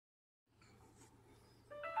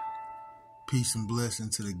Peace and blessing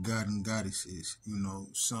to the God and goddesses. You know,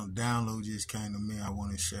 some download just came to me. I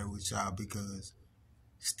want to share with y'all because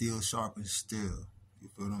steel sharpens steel. You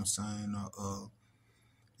feel what I'm saying?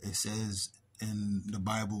 It says in the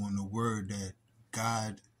Bible and the Word that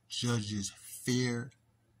God judges fear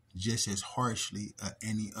just as harshly as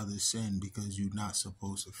any other sin because you're not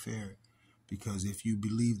supposed to fear it. Because if you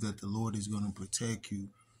believe that the Lord is going to protect you,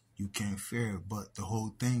 you can't fear it. But the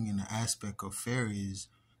whole thing in the aspect of fear is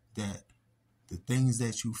that the things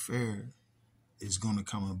that you fear is going to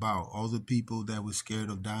come about. All the people that were scared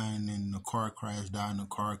of dying in a car crash, died in a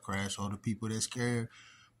car crash. All the people that scared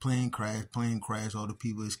plane crash. All the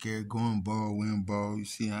people that scared going bald, win bald. You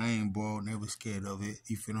see, I ain't bald, never scared of it.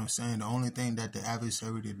 You feel what I'm saying? The only thing that the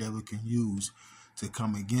adversary, the devil, can use to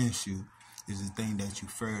come against you is the thing that you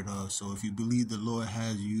feared of. So if you believe the Lord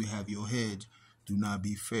has you, you have your hedge. Do not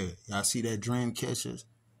be feared. Y'all see that dream catchers?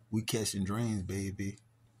 We catching dreams, baby.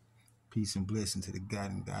 Peace and blessing to the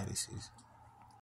God and goddesses.